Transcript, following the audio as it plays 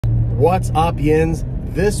What's up, Yins?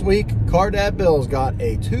 This week, Car Dad Bill's got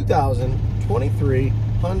a 2023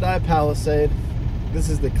 Hyundai Palisade. This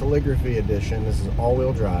is the Calligraphy edition. This is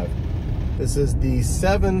all-wheel drive. This is the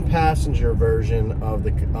 7-passenger version of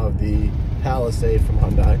the Palisade from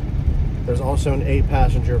Hyundai. There's also an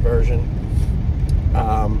 8-passenger version.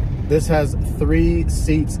 This has 3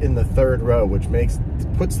 seats in the third row, which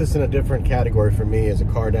puts this in a different category for me as a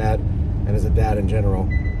car dad and as a dad in general.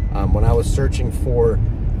 When I was searching for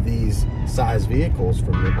these size vehicles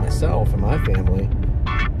for myself and my family,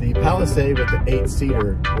 the Palisade with the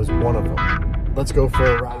 8-seater was one of them. Let's go for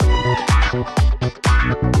a ride.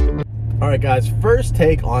 All right, guys, first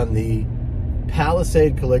take on the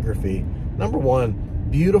Palisade Calligraphy. Number one,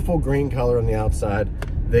 beautiful green color on the outside.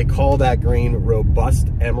 They call that green robust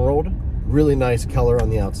emerald. Really nice color on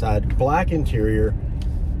the outside. Black interior,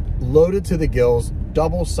 loaded to the gills,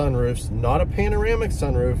 double sunroofs, not a panoramic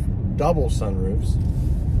sunroof, double sunroofs.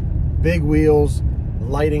 Big wheels,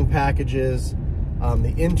 lighting packages.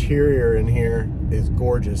 The interior in here is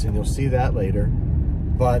gorgeous, and you'll see that later.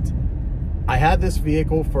 But I had this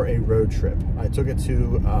vehicle for a road trip. I took it to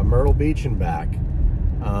Myrtle Beach and back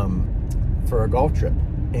for a golf trip,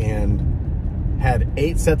 and had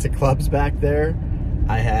 8 sets of clubs back there.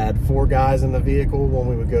 I had 4 guys in the vehicle when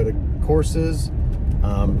we would go to courses.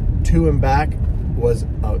 To and back was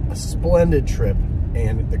a splendid trip,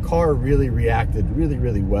 and the car really reacted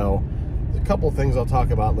really well. There's a couple of things I'll talk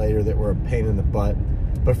about later that were a pain in the butt,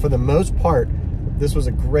 but for the most part, this was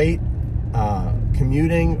a great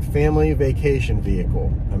commuting family vacation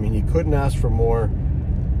vehicle. I mean, you couldn't ask for more,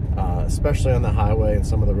 especially on the highway and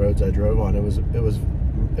some of the roads I drove on. It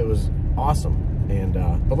was awesome. And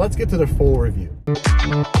but let's get to the full review.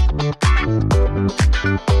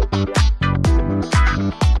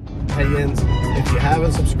 Hey, Yins, if you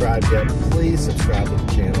haven't subscribed yet, please subscribe to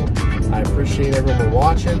the channel. I appreciate everyone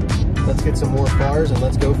watching. Let's get some more cars and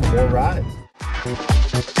let's go for more rides.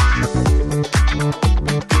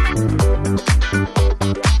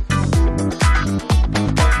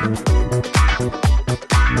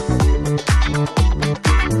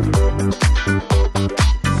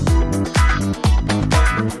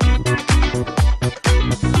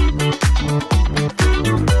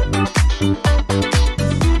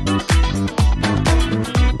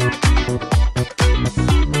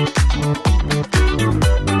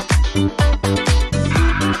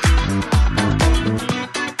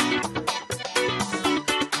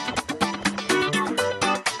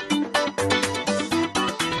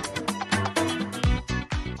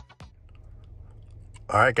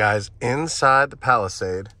 All right, guys, inside the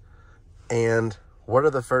Palisade, and what are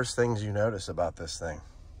the first things you notice about this thing?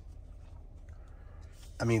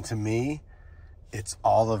 I mean, to me, it's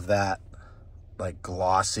all of that, like,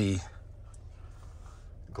 glossy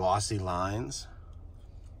lines,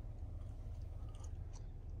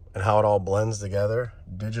 and how it all blends together.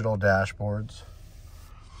 Digital dashboards,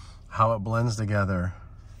 how it blends together,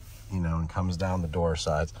 you know, and comes down the door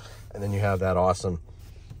sides. And then you have that awesome,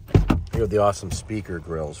 you have the awesome speaker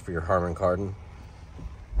grills for your Harman Kardon.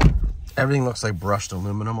 Everything looks like brushed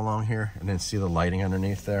aluminum along here, and then see the lighting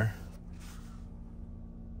underneath there.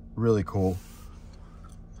 Really cool.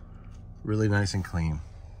 Really nice and clean.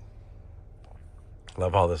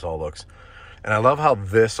 Love how this all looks. And I love how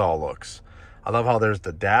this all looks. I love how there's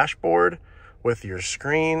the dashboard with your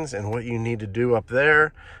screens and what you need to do up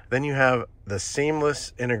there. Then you have the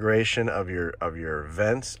seamless integration of your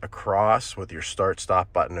vents across with your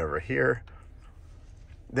start-stop button over here.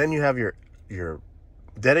 Then you have your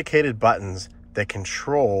dedicated buttons that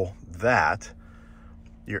control that.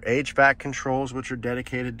 Your HVAC controls, which are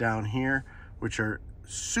dedicated down here, which are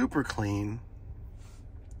super clean.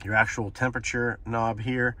 Your actual temperature knob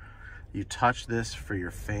here. You touch this for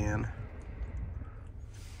your fan.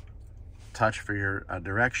 Touch for your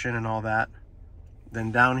direction and all that.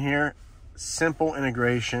 Then down here, simple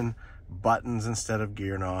integration, buttons instead of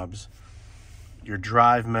gear knobs, your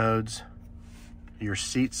drive modes, your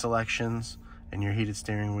seat selections, and your heated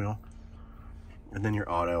steering wheel, and then your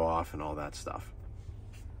auto off and all that stuff.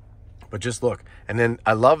 But just look, and then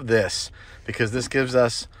I love this because this gives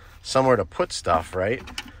us somewhere to put stuff, right?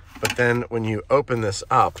 But then when you open this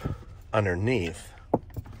up underneath,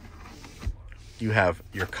 you have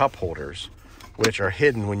your cup holders, which are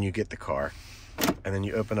hidden when you get the car. And then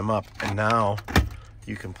you open them up, and now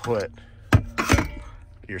you can put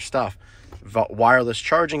your stuff. Wireless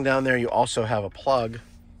charging down there. You also have a plug.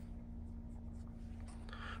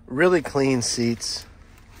 Really clean seats.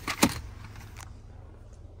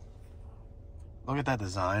 Look at that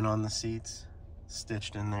design on the seats,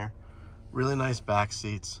 stitched in there. Really nice back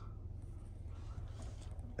seats.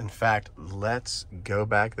 In fact, let's go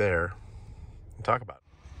back there and talk about it.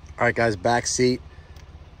 All right, guys, back seat.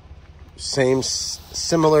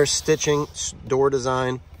 Similar stitching, door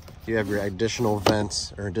design. You have your additional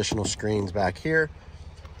vents or additional screens back here.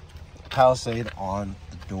 Palisade on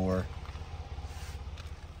the door.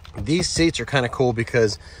 These seats are kind of cool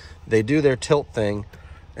because they do their tilt thing,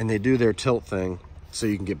 and they do their tilt thing so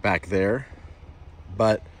you can get back there.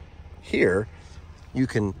 But here, you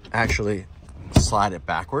can actually slide it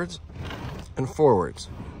backwards and forwards.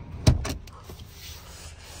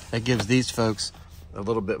 That gives these folks a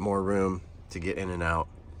little bit more room to get in and out.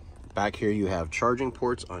 Back here, you have charging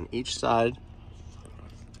ports on each side,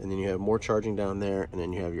 and then you have more charging down there, and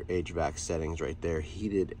then you have your HVAC settings right there,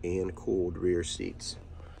 heated and cooled rear seats.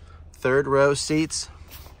 Third row seats,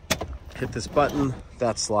 hit this button,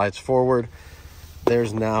 that slides forward.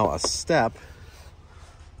 There's now a step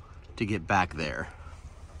to get back there.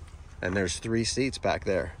 And there's 3 seats back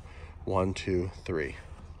there. 1, 2, 3.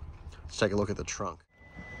 Let's take a look at the trunk.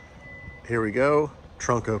 Here we go.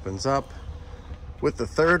 Trunk opens up. With the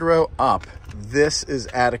third row up, this is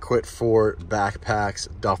adequate for backpacks,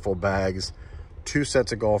 duffel bags, 2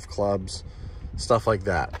 sets of golf clubs, stuff like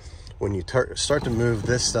that. When you start to move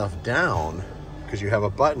this stuff down, because you have a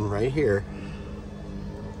button right here,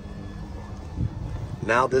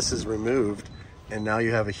 now this is removed, and now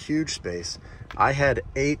you have a huge space. I had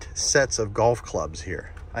 8 sets of golf clubs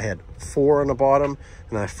here. I had 4 on the bottom,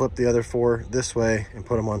 and I flipped the other 4 this way and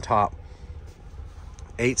put them on top.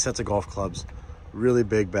 8 sets of golf clubs. Really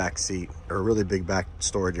big back seat, or really big back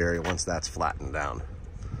storage area once that's flattened down.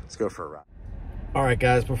 Let's go for a ride. All right,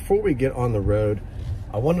 guys, before we get on the road,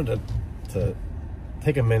 I wanted to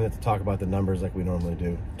take a minute to talk about the numbers like we normally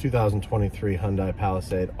do. 2023 Hyundai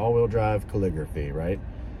Palisade, all-wheel drive, Calligraphy, right?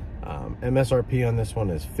 MSRP on this one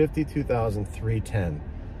is $52,310.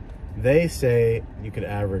 They say you could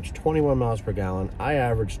average 21 miles per gallon. I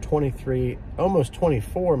averaged 23, almost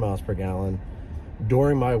 24 miles per gallon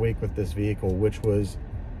during my week with this vehicle, which was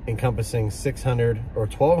encompassing 600 or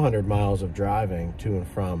 1,200 miles of driving to and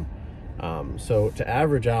from. So to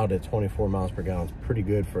average out at 24 miles per gallon is pretty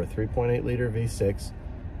good for a 3.8 liter V6,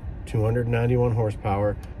 291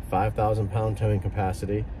 horsepower, 5,000 pound towing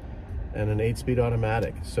capacity, and an 8-speed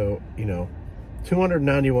automatic. So, you know,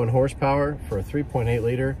 291 horsepower for a 3.8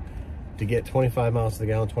 liter to get 25 miles to the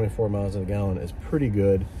gallon, 24 miles to the gallon is pretty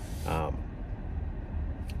good.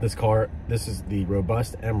 This car, this is the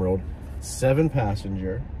Robust Emerald,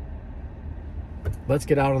 7-passenger. Let's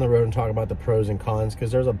get out on the road and talk about the pros and cons,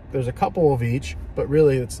 because there's a couple of each, but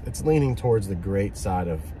really it's leaning towards the great side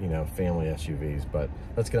of, you know, family SUVs. But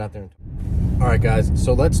let's get out there. All right, guys,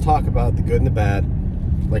 so let's talk about the good and the bad,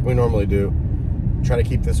 like we normally do. Try to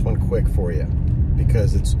keep this one quick for you,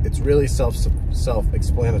 because it's really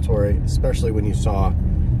self-explanatory, especially when you saw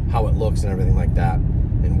how it looks and everything like that,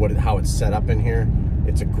 and how it's set up in here.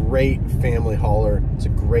 It's a great family hauler. It's a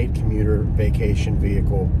great commuter vacation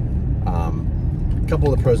vehicle. A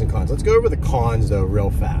couple of the pros and cons. Let's go over the cons though real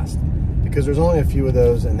fast, because there's only a few of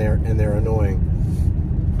those, and they're annoying.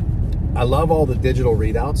 I love all the digital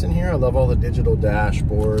readouts in here. I love all the digital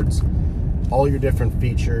dashboards, all your different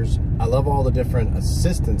features. I love all the different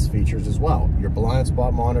assistance features as well. Your blind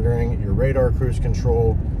spot monitoring, your radar cruise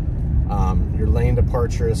control, your lane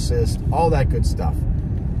departure assist, all that good stuff.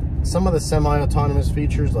 Some of the semi-autonomous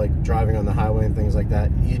features, like driving on the highway and things like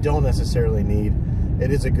that, you don't necessarily need.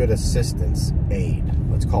 It is a good assistance aid,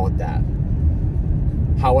 let's call it that.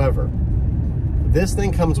 However, this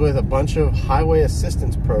thing comes with a bunch of highway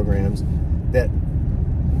assistance programs that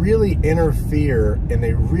really interfere, and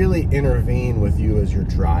they really intervene with you as you're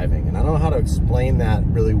driving. And I don't know how to explain that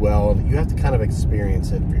really well. You have to kind of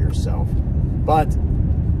experience it for yourself. But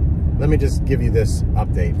let me just give you this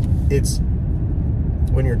update. It's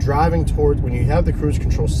when you're driving towards, when you have the cruise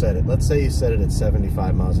control set it, let's say you set it at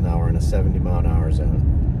 75 miles an hour in a 70 mile an hour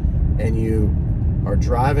zone, and you are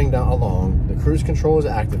driving down along, the cruise control is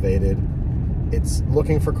activated, it's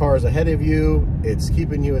looking for cars ahead of you, it's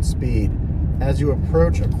keeping you at speed. As you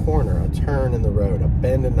approach a corner, a turn in the road, a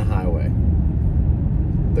bend in the highway,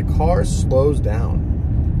 the car slows down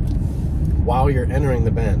while you're entering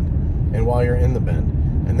the bend and while you're in the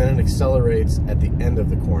bend, and then it accelerates at the end of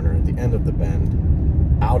the corner, at the end of the bend,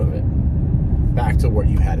 out of it, back to what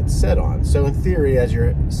you had it set on. So in theory, as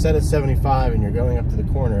you're set at 75 and you're going up to the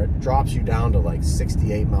corner, it drops you down to like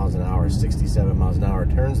 68 miles an hour, 67 miles an hour,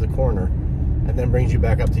 turns the corner, and then brings you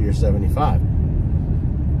back up to your 75.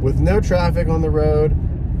 With no traffic on the road,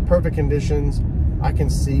 perfect conditions, I can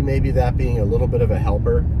see maybe that being a little bit of a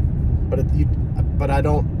helper, but I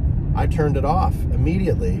don't I turned it off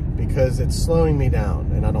immediately because it's slowing me down,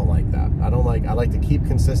 and I don't like that. I like to keep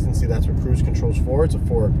consistency. That's what cruise control's for. It's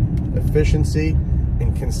for efficiency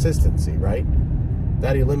and consistency, right?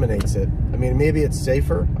 That eliminates it. I mean, maybe it's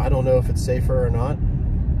safer. I don't know if it's safer or not,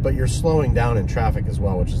 but you're slowing down in traffic as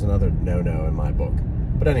well, which is another no-no in my book.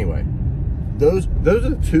 But anyway, those are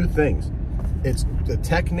the two things. It's the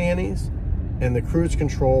tech nannies and the cruise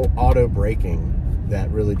control auto braking that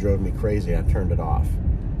really drove me crazy. I turned it off.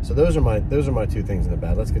 So those are my two things in the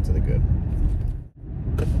bad. Let's get to the good.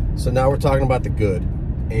 So now we're talking about the good,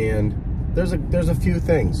 and there's a few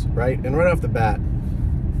things, right? And right off the bat,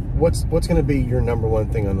 what's going to be your number one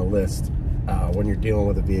thing on the list when you're dealing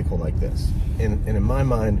with a vehicle like this? And in my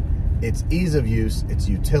mind, it's ease of use, it's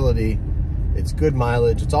utility, it's good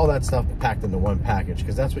mileage, it's all that stuff packed into one package,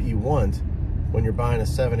 because that's what you want when you're buying a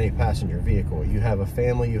 7-8 passenger vehicle. You have a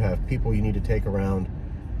family, you have people you need to take around,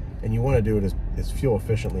 and you want to do it as fuel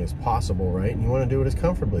efficiently as possible, right? And you want to do it as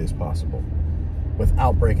comfortably as possible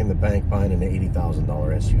without breaking the bank buying an $80,000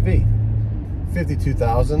 SUV.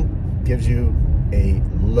 $52,000 gives you a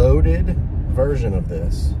loaded version of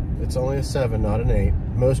this. It's only a 7, not an 8.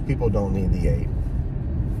 Most people don't need the 8.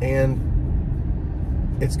 And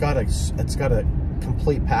it's got a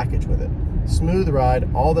complete package with it. Smooth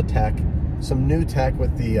ride, all the tech, some new tech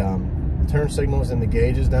with the turn signals and the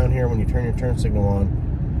gauges down here. When you turn your turn signal on,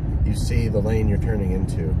 you see the lane you're turning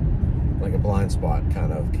into, like a blind spot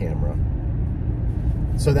kind of camera.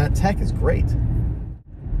 So that tech is great.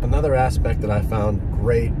 Another aspect that I found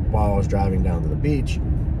great while I was driving down to the beach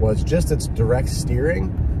was just its direct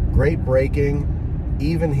steering, great braking,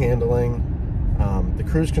 even handling. The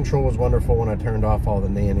cruise control was wonderful when I turned off all the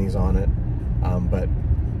nannies on it. But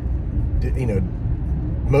you know,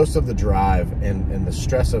 most of the drive and the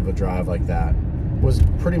stress of a drive like that was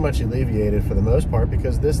pretty much alleviated for the most part,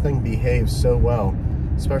 because this thing behaves so well,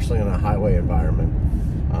 especially in a highway environment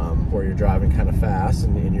where you're driving kind of fast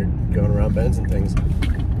and you're going around bends and things.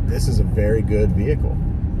 This is a very good vehicle.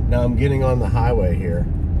 Now I'm getting on the highway here.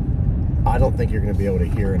 I don't think you're going to be able to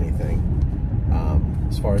hear anything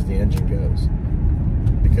as far as the engine goes,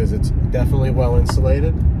 because it's definitely well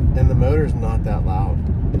insulated and the motor's not that loud.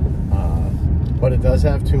 But it does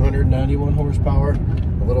have 291 horsepower,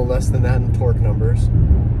 a little less than that in torque numbers,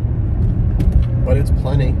 but it's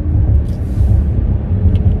plenty.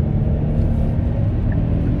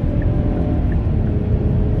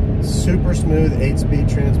 Super smooth 8-speed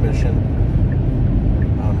transmission.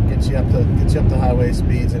 Gets you up to highway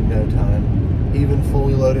speeds in no time, even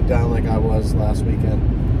fully loaded down like I was last weekend.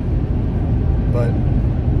 But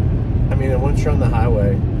I mean, once you're on the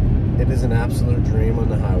highway, it is an absolute dream on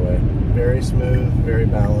the highway. Very smooth, very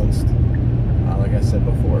balanced, like I said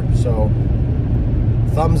before. So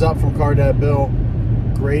thumbs up from Car Dad Bill.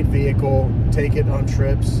 Great vehicle. Take it on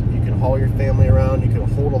trips. You can haul your family around. You can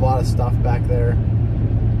hold a lot of stuff back there.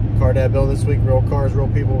 Car Dad Bill this week. Real cars, real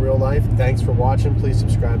people, real life. Thanks for watching. Please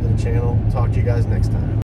subscribe to the channel. Talk to you guys next time.